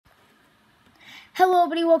Hello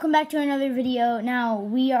everybody, welcome back to another video. Now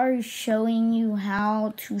we are showing you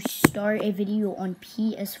how to start a video on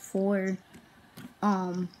ps4.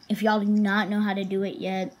 If y'all do not know how to do it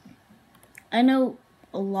yet, I know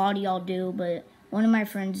a lot of y'all do, but one of my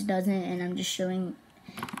friends doesn't, and I'm just showing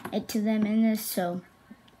it to them in this. So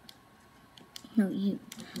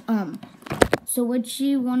so what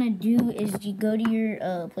you want to do is you go to your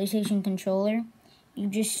PlayStation controller, you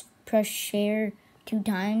just press share 2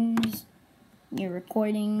 times. You're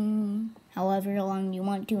recording however long you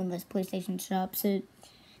want to unless PlayStation stops it.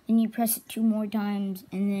 Then you press it 2 more times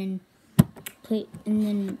and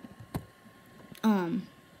then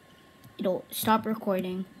it'll stop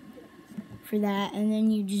recording for that, and then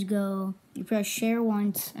you press share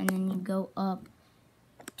once and then you go up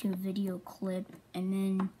to video clip, and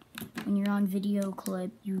then when you're on video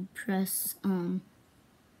clip you press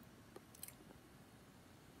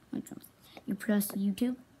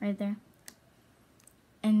YouTube right there.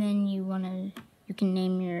 And then you can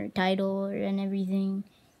name your title and everything.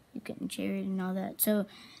 You can share it and all that. So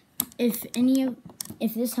if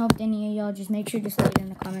this helped any of y'all, just make sure to say it in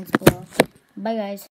the comments below. Bye guys.